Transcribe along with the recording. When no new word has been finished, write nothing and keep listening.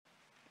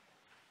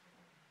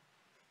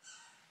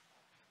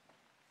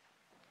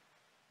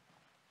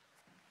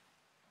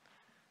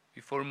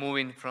before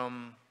moving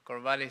from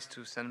Corvallis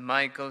to St.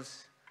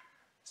 Michael's,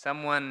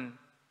 someone,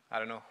 I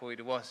don't know who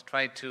it was,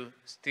 tried to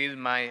steal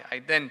my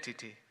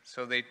identity.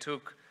 So they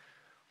took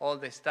all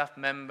the staff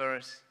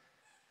members'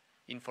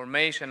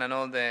 information and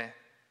all the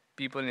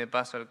people in the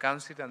pastoral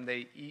council, and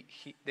they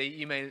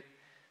emailed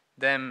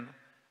them,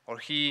 or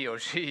he or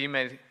she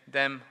emailed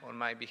them on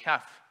my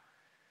behalf.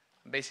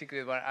 Basically,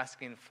 they were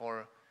asking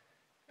for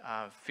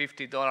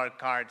 $50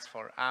 cards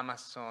for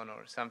Amazon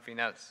or something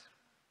else.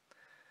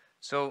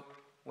 So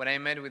when I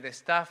met with the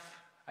staff,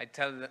 I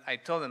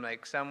told them,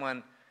 like,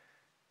 someone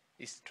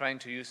is trying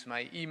to use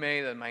my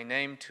email and my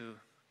name to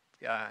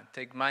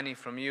take money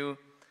from you.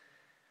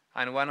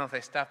 And one of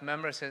the staff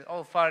members said,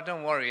 "Oh, Father,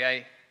 don't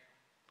worry.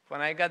 When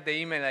I got the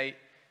email, I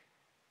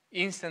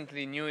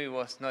instantly knew it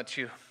was not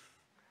you."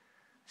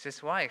 He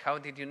says, "Why? How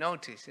did you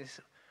notice?" He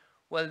says,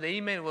 "Well, the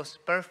email was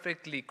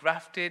perfectly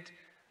crafted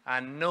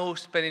and no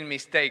spelling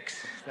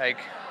mistakes." Like,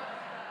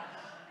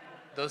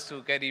 those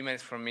who get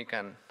emails from me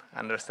can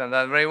understand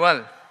that very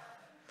well.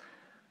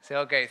 I say,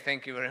 "Okay,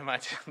 thank you very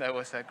much." That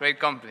was a great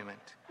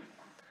compliment.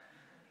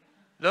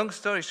 Long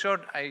story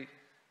short, I'm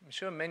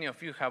sure many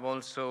of you have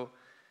also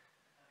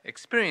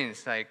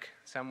experienced like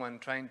someone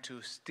trying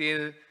to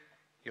steal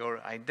your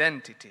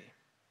identity.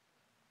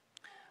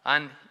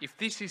 And if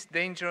this is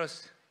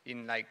dangerous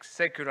in like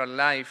secular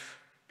life,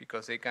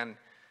 because they can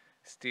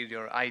steal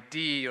your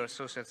ID, your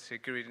social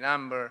security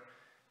number,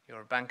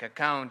 your bank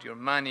account, your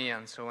money,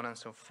 and so on and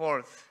so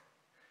forth,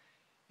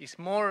 it's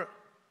more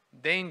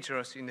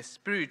dangerous in the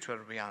spiritual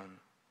realm.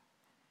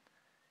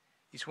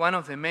 It's one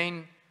of the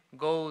main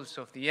goals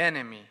of the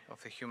enemy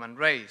of the human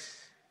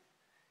race.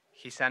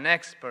 He's an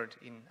expert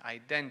in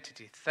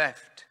identity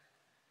theft.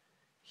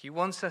 He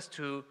wants us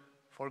to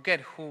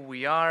forget who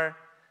we are,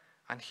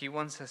 and he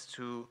wants us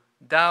to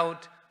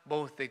doubt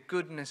both the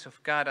goodness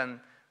of God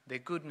and the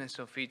goodness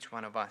of each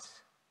one of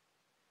us.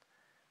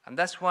 And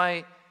that's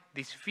why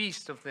this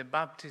feast of the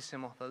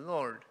baptism of the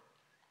Lord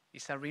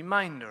is a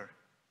reminder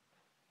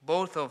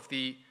both of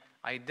the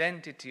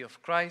identity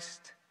of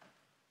Christ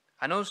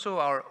and also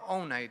our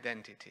own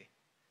identity.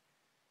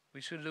 We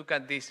should look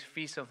at this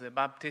feast of the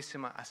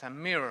baptism as a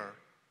mirror.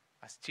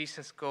 As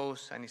Jesus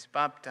goes and is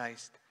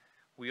baptized,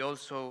 we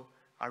also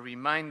are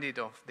reminded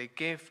of the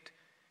gift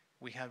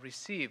we have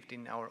received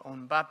in our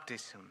own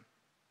baptism.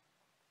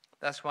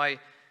 That's why,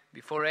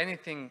 before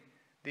anything,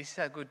 this is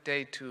a good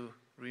day to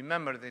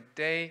remember the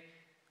day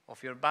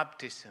of your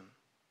baptism.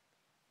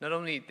 Not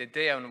only the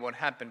day and what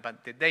happened,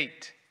 but the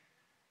date.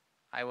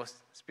 I was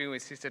speaking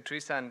with Sister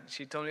Teresa, and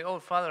she told me, "Oh,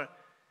 Father,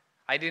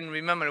 I didn't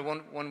remember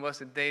when was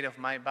the date of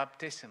my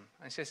baptism."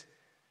 And she says,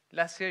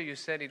 "Last year you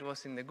said it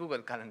was in the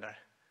Google Calendar."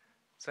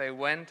 So I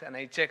went and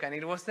I checked, and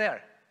it was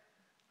there.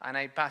 And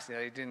I passed it.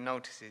 I didn't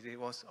notice it. It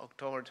was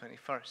October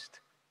 21st.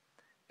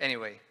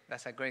 Anyway,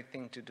 that's a great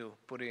thing to do.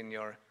 Put it in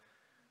your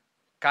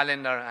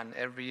calendar, and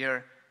every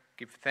year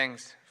give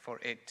thanks for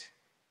it.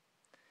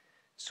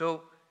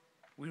 So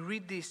we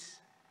read this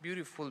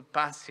beautiful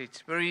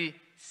passage,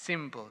 very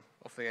simple,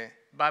 of the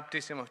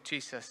baptism of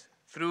Jesus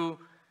through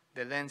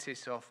the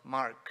lenses of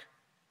Mark.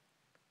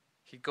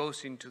 He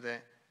goes into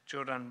the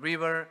Jordan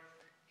River.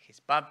 He's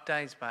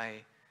baptized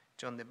by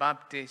John the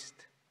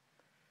Baptist.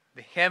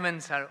 The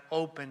heavens are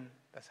open.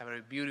 That's a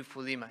very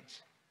beautiful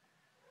image.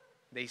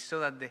 They saw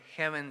that the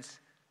heavens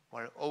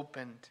were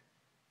opened.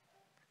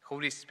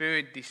 Holy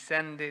Spirit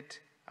descended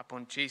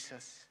upon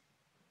Jesus.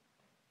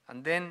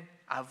 And then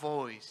a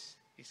voice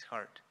is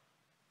heard,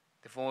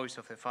 the voice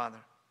of the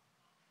Father.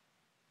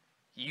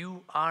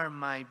 "You are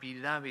my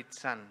beloved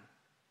Son.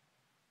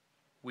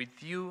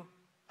 With you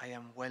I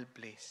am well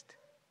pleased."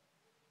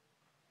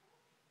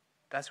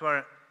 That's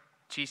where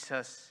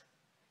Jesus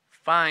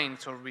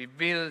finds or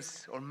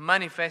reveals or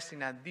manifests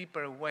in a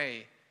deeper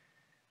way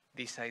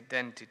this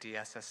identity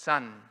as a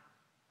son.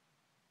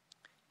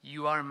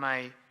 "You are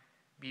my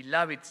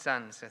beloved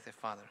Son," says the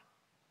Father.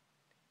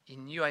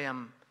 "In you I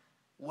am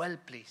well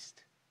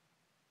pleased."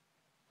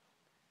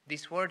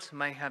 These words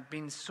might have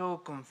been so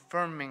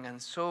confirming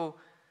and so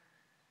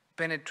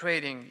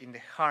penetrating in the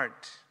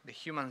heart, the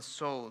human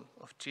soul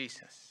of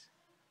Jesus.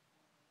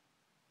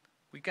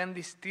 We can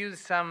distill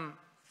some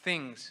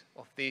things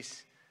of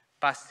this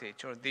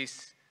passage or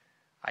this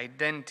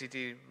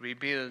identity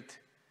revealed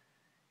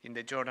in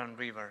the Jordan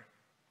River.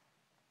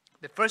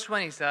 The first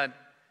one is that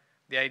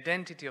the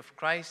identity of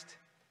Christ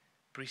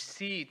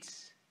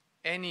precedes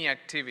any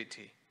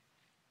activity.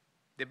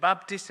 The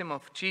baptism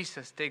of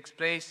Jesus takes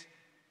place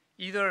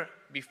either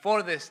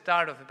before the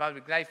start of the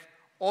public life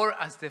or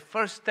as the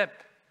first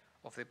step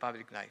of the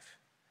public life.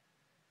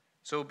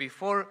 So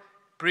before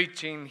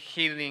preaching,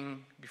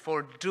 healing,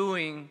 before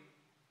doing,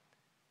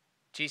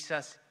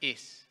 Jesus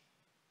is.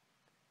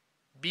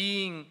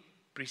 Being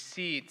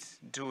precedes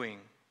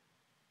doing.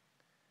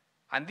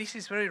 And this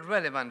is very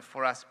relevant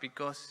for us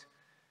because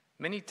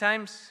many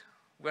times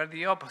we are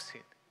the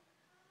opposite.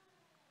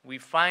 We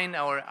find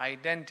our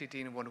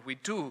identity in what we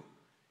do,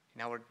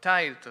 in our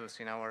titles,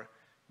 in our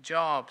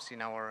jobs,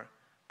 in our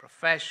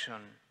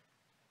profession.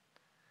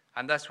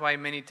 And that's why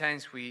many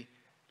times we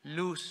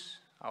lose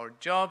our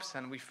jobs,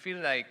 and we feel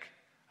like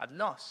at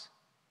loss.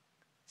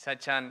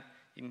 Such an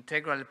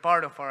integral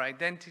part of our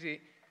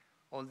identity,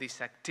 all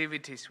these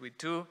activities we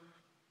do,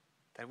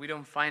 that we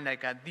don't find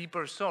like a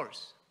deeper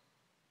source,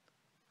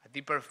 a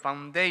deeper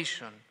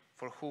foundation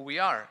for who we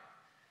are.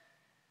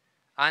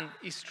 And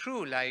it's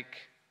true,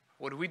 like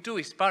what we do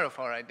is part of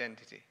our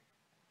identity.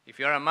 If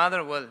you're a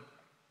mother, well,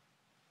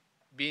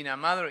 being a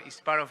mother is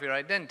part of your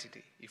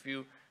identity. If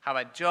you have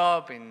a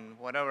job in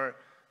whatever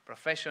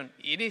profession,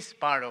 it is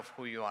part of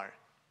who you are.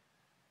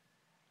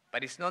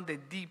 But it's not the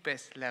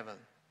deepest level.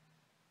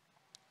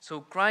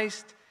 So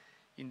Christ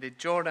in the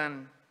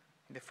Jordan,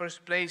 in the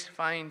first place,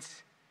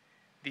 finds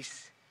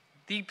this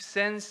deep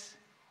sense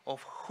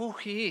of who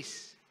he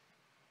is.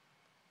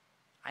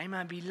 I'm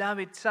a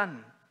beloved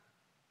son.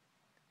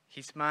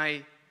 He's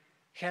my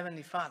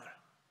heavenly Father.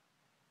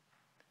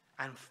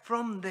 And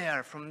from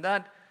there, from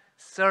that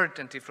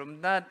certainty,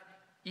 from that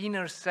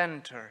inner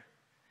center,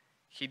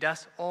 he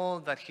does all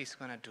that he's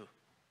going to do.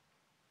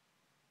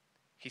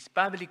 His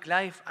public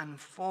life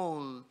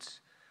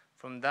unfolds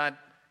from that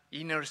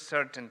inner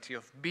certainty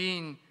of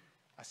being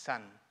a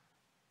son.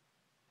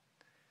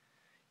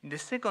 In the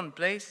second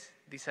place,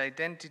 this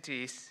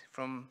identity is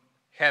from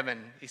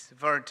heaven, is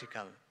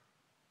vertical.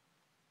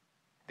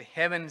 The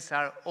heavens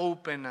are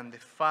open and the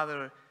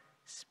Father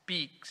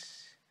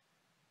speaks.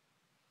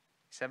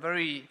 It's a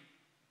very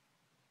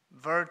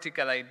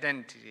vertical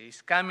identity.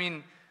 It's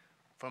coming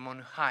from on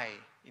high,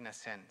 in a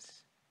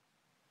sense.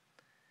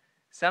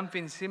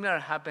 Something similar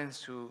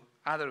happens to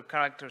other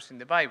characters in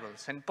the Bible.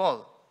 St.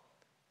 Paul.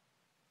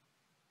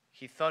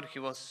 He thought he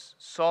was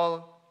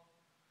Saul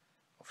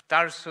of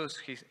Tarsus.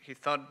 He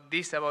thought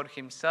this about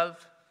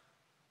himself.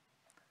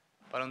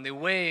 But on the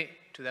way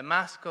to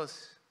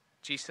Damascus,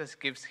 Jesus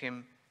gives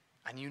him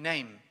a new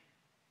name.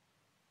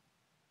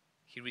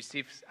 He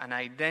receives an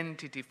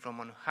identity from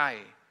on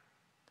high.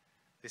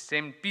 The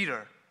same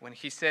Peter, when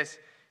he says,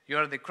 "You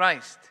are the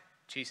Christ,"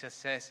 Jesus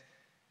says,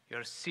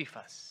 "You're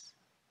Cephas,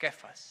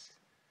 Kephas.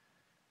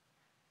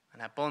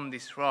 And upon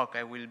this rock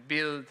I will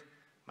build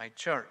my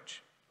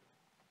church."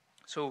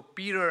 So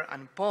Peter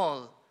and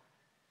Paul,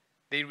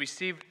 they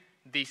received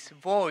this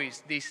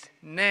voice, this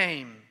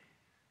name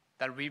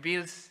that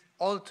reveals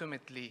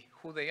ultimately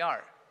who they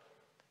are.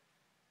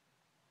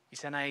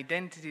 It's an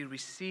identity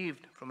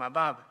received from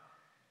above.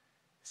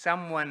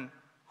 Someone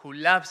who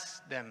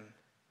loves them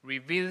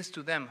reveals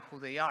to them who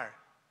they are.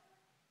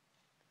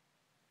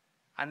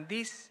 And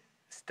this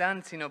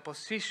stands in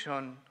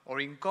opposition or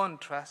in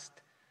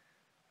contrast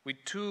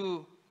with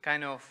two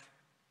kind of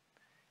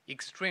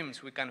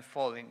extremes we can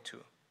fall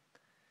into.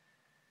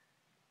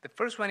 The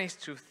first one is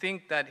to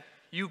think that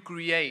you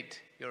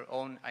create your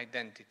own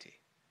identity.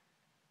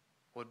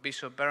 What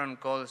Bishop Barron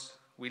calls,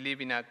 we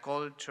live in a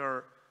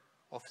culture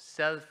of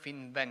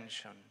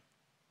self-invention.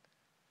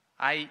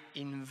 I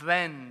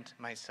invent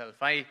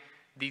myself. I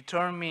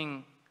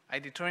determine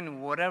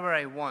whatever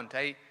I want.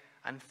 I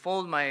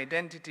unfold my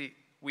identity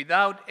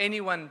without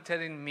anyone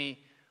telling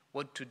me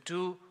what to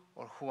do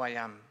or who I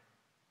am.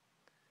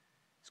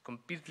 It's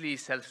completely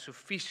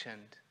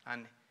self-sufficient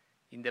and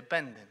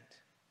independent.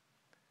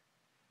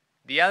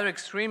 The other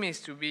extreme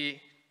is to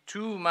be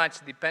too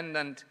much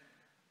dependent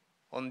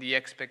on the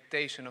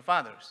expectation of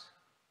others,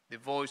 the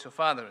voice of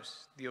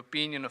others, the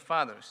opinion of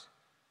others,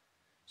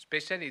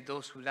 especially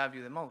those who love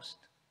you the most,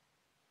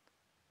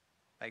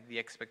 like the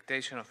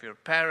expectation of your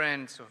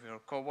parents, of your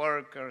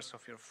co-workers,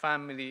 of your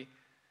family.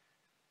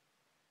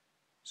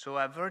 So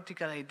a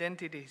vertical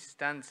identity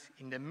stands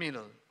in the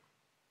middle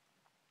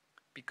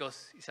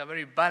because it's a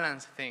very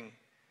balanced thing.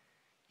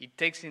 It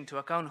takes into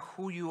account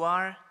who you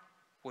are,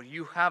 what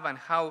you have, and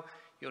how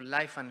your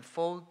life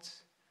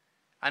unfolds.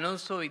 And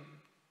also it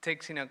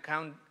takes into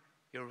account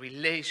your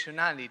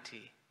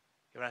relationality.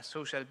 You're a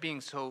social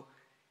being, so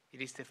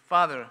it is the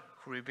Father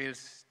who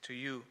reveals to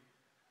you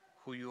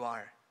who you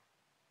are.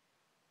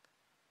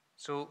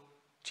 So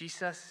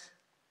Jesus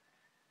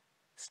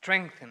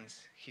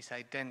strengthens his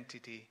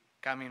identity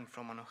coming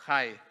from on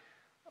high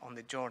on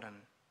the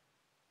Jordan.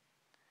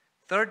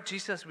 Third,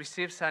 Jesus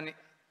receives an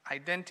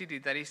identity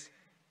that is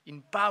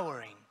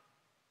empowering.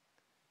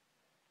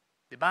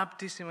 The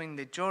baptism in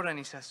the Jordan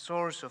is a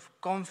source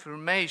of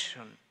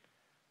confirmation,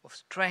 of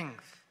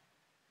strength.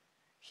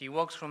 He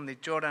walks from the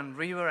Jordan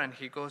River and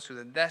he goes to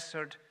the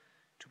desert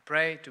to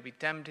pray, to be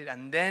tempted,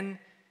 and then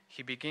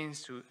he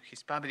begins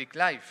his public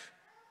life.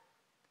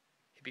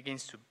 He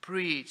begins to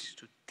preach,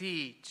 to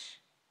teach.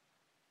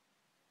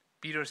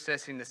 Peter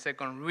says in the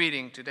second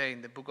reading today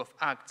in the book of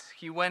Acts,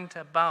 he went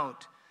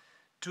about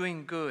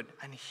doing good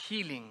and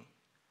healing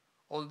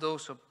all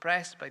those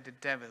oppressed by the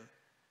devil,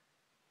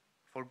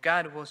 for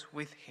God was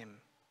with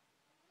him.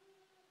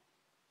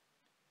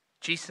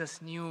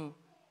 Jesus knew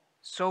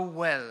so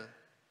well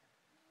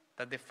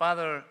that the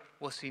Father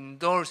was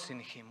endorsing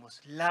him,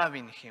 was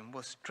loving him,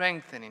 was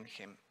strengthening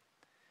him.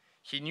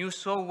 He knew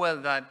so well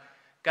that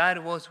God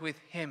was with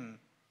him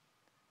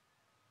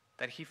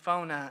that he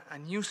found a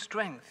new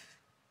strength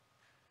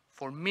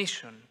for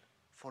mission,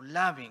 for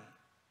loving.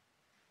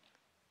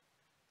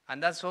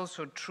 And that's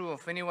also true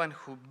of anyone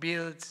who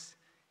builds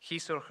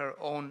his or her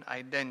own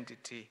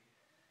identity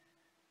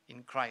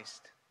in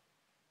Christ.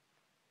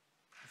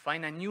 You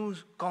find a new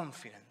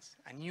confidence,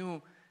 a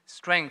new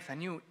strength, a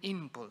new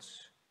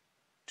impulse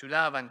to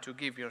love and to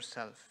give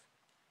yourself.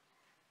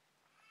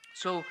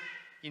 So,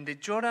 in the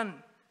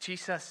Jordan,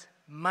 Jesus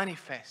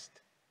manifests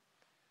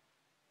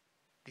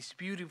this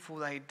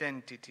beautiful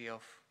identity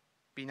of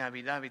being a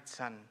beloved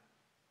son.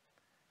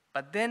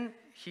 But then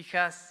he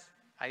has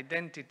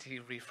identity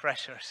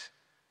refreshers.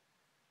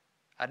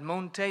 At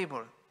Mount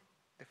Tabor,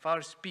 the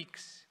Father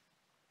speaks,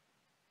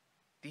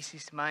 "This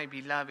is my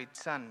beloved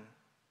Son,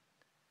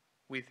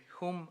 with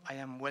whom I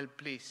am well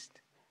pleased.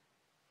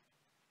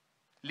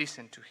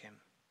 Listen to him."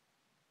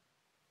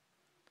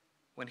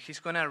 When he's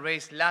going to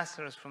raise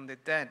Lazarus from the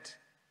dead,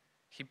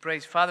 he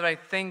prays, "Father, I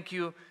thank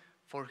you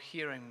for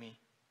hearing me.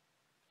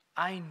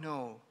 I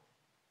know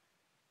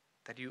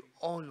that you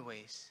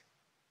always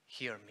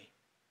hear me."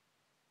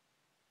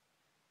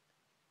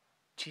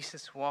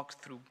 Jesus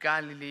walked through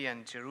Galilee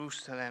and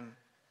Jerusalem,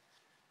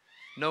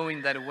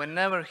 knowing that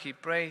whenever he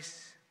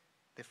prays,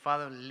 the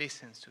Father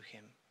listens to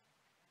him.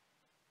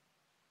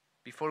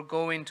 Before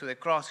going to the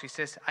cross, he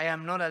says, "I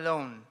am not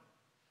alone,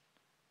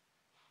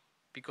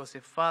 because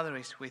the Father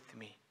is with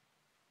me."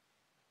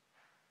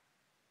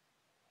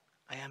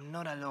 I am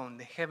not alone.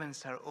 The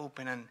heavens are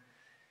open and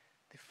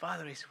the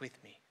Father is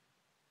with me.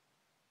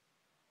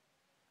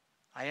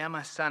 I am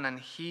a son and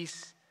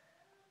he's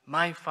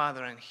my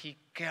Father and he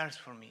cares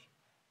for me.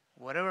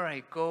 Wherever I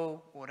go,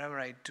 whatever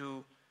I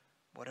do,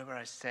 whatever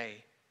I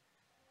say.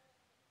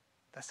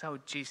 That's how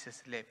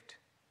Jesus lived.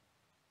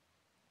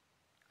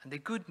 And the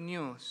good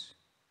news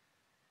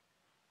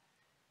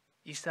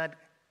is that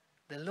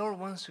the Lord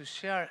wants to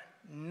share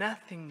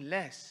nothing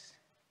less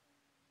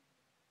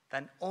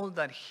than all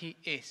that he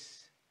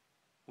is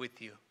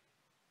with you.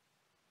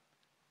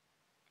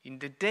 In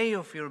the day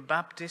of your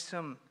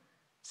baptism,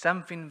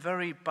 something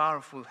very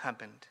powerful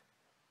happened.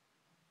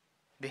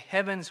 The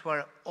heavens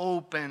were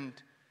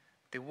opened,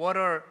 the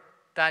water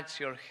touched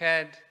your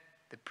head,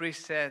 the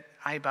priest said,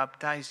 "I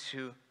baptize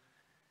you."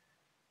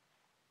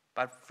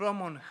 But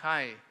from on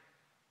high,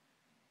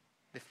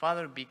 the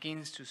Father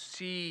begins to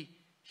see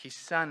his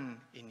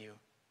Son in you.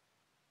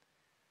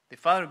 The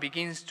Father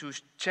begins to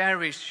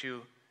cherish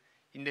you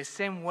in the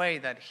same way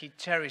that he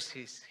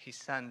cherishes his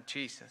Son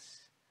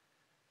Jesus.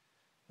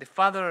 The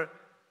Father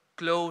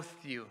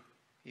clothed you,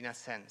 in a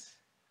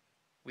sense,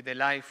 with the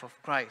life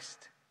of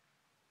Christ.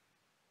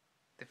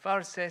 The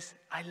Father says,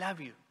 "I love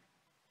you.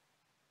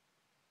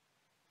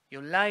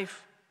 Your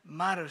life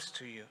matters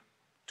to you,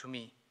 to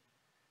me.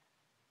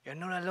 You're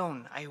not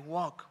alone. I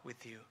walk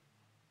with you.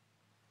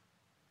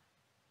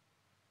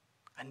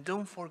 And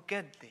don't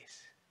forget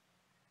this.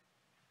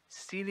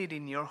 Seal it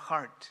in your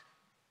heart."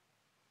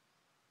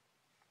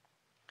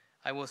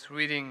 I was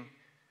reading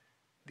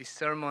this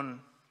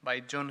sermon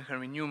by John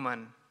Henry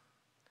Newman.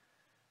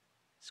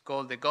 It's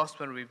called "The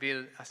Gospel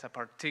Revealed as a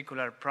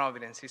Particular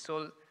Providence." It's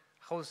all a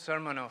whole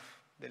sermon of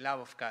the love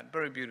of God.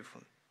 Very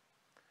beautiful.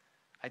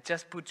 I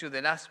just put you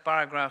the last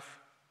paragraph,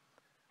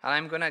 and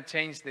I'm going to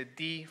change the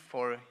D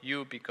for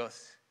you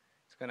because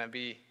it's going to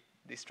be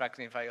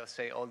distracting if I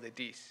say all the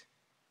Ds.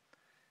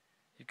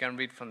 You can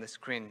read from the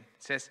screen.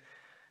 It says,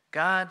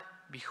 "God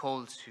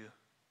beholds you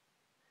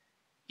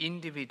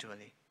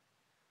individually.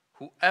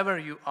 Whoever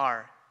you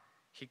are,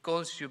 he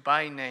calls you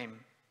by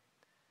name.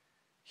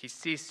 He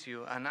sees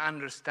you and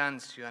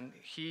understands you, and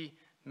he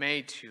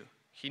made you.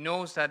 He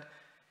knows that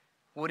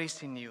what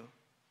is in you,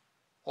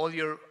 all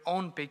your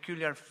own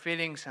peculiar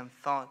feelings and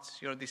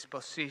thoughts, your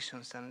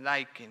dispositions and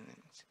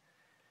likings,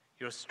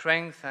 your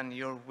strength and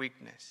your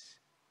weakness.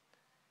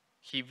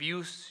 He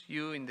views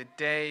you in the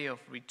day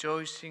of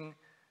rejoicing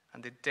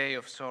and the day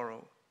of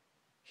sorrow.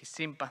 He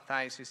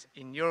sympathizes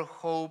in your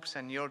hopes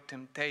and your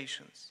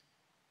temptations.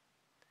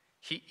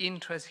 He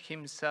interests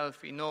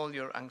himself in all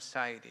your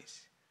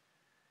anxieties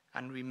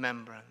and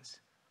remembrance,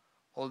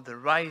 all the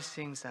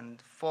risings and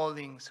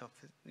fallings of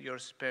your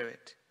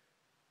spirit.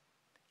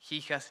 He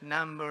has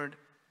numbered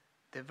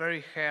the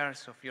very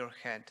hairs of your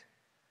head,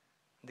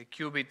 the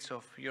cubits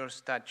of your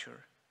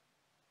stature.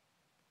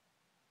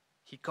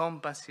 He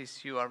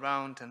compasses you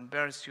around and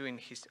bears you in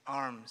his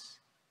arms.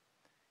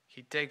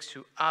 He takes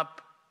you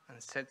up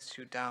and sets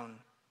you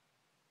down.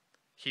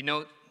 He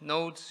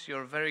notes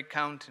your very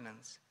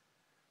countenance,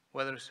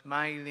 whether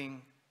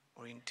smiling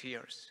or in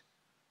tears,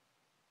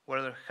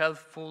 whether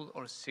healthful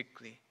or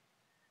sickly.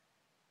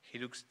 He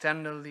looks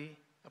tenderly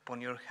upon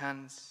your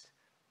hands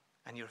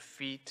and your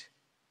feet.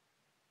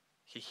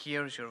 He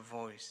hears your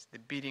voice, the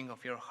beating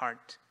of your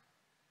heart,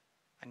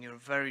 and your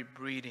very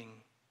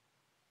breathing.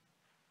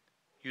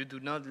 You do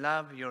not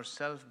love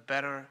yourself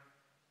better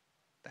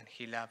than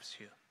he loves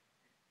you.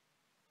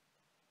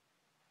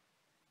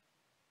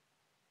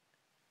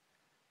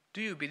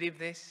 Do you believe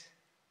this?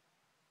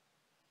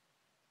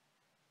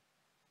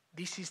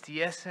 This is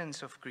the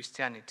essence of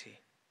Christianity.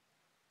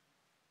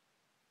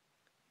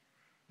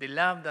 The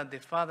love that the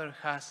Father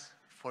has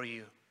for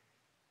you.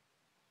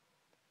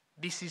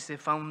 This is the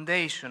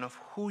foundation of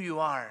who you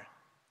are.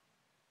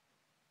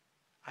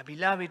 A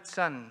beloved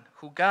Son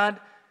who God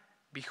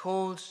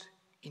beholds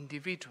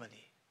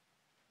individually.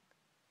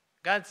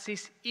 God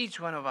sees each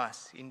one of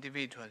us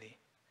individually.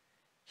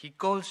 He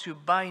calls you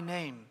by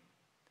name.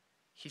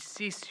 He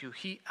sees you.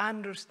 He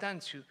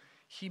understands you.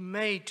 He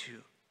made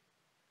you.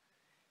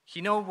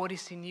 He knows what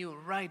is in you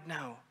right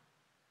now.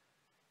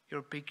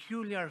 Your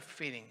peculiar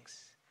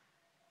feelings,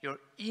 your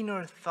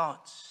inner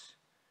thoughts,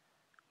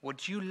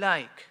 what you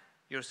like,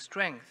 your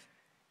strength.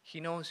 He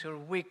knows your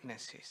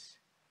weaknesses.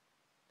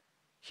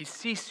 He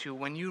sees you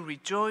when you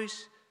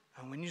rejoice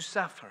and when you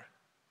suffer,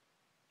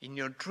 in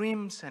your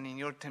dreams and in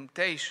your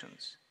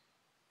temptations.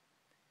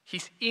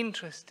 He's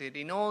interested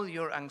in all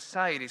your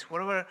anxieties,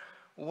 whatever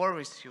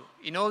worries you,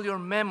 in all your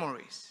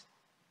memories.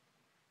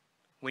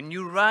 When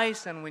you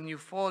rise and when you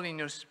fall in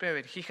your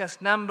spirit, He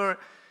has numbered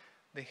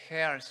the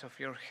hairs of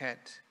your head.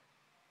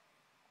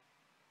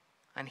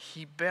 And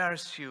He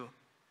bears you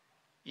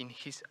in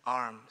His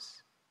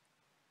arms.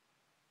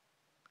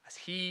 As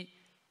He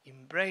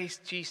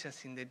embraced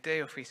Jesus in the day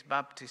of His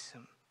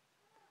baptism,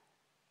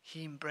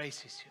 He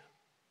embraces you.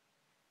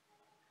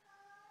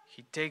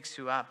 He takes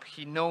you up.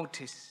 He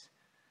notices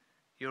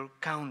your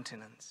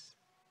countenance,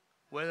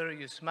 whether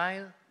you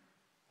smile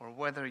or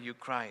whether you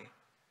cry,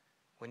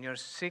 when you're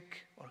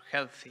sick or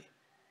healthy.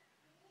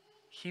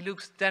 He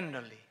looks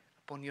tenderly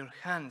upon your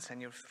hands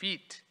and your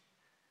feet.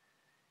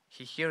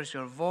 He hears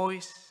your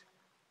voice,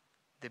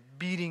 the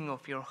beating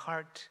of your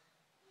heart,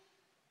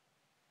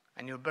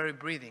 and your very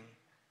breathing.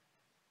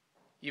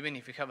 Even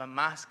if you have a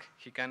mask,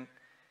 He can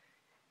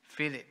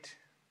feel it.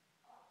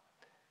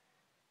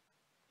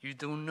 You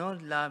do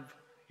not love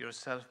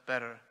yourself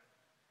better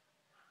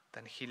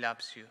than He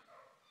loves you.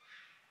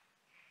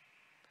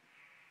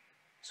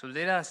 So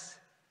let us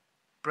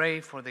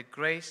pray for the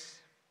grace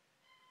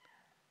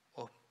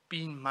of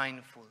being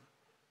mindful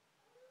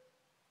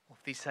of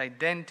this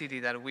identity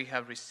that we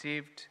have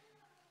received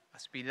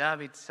as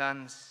beloved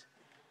sons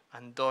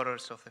and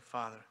daughters of the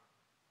Father.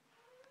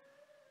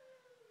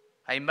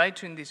 I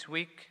invite you in this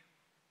week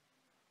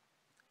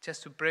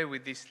just to pray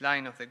with this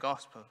line of the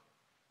Gospel.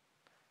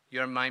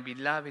 You are my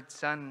beloved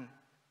Son,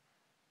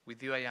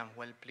 with you I am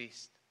well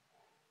pleased.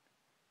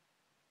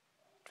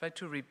 Try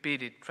to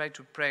repeat it, try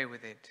to pray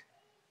with it.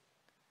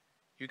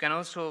 You can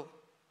also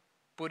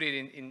put it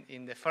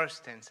in the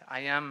first tense.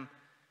 I am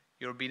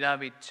your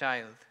beloved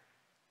child,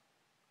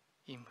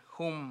 in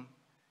whom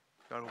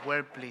you are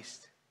well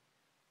pleased.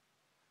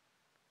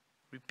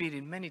 Repeat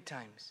it many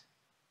times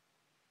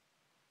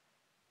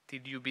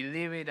till you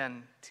believe it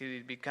and till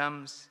it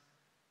becomes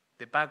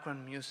the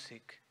background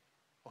music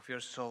of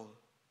your soul.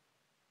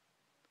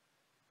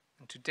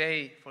 And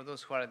today, for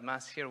those who are at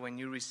Mass here, when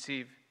you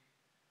receive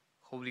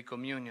Holy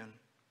Communion,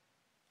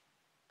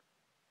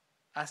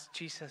 ask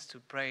Jesus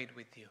to pray it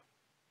with you.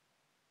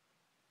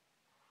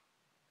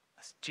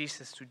 Ask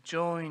Jesus to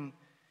join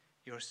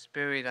your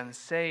spirit and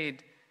say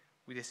it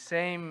with the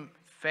same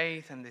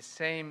faith and the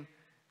same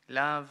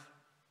love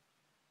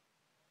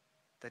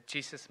that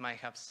Jesus might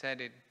have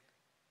said it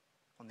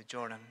on the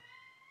Jordan.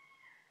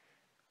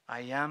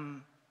 I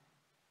am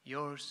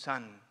your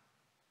son.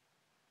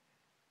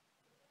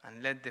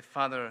 And let the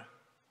Father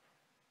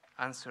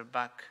answer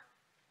back,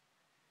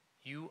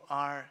 you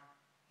are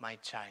my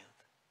child.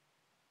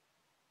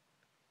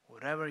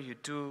 Whatever you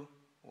do,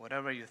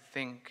 whatever you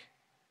think,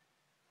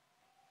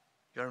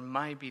 you're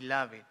my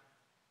beloved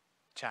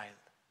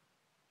child.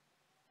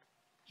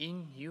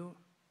 In you,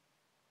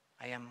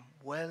 I am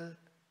well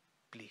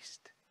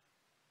pleased.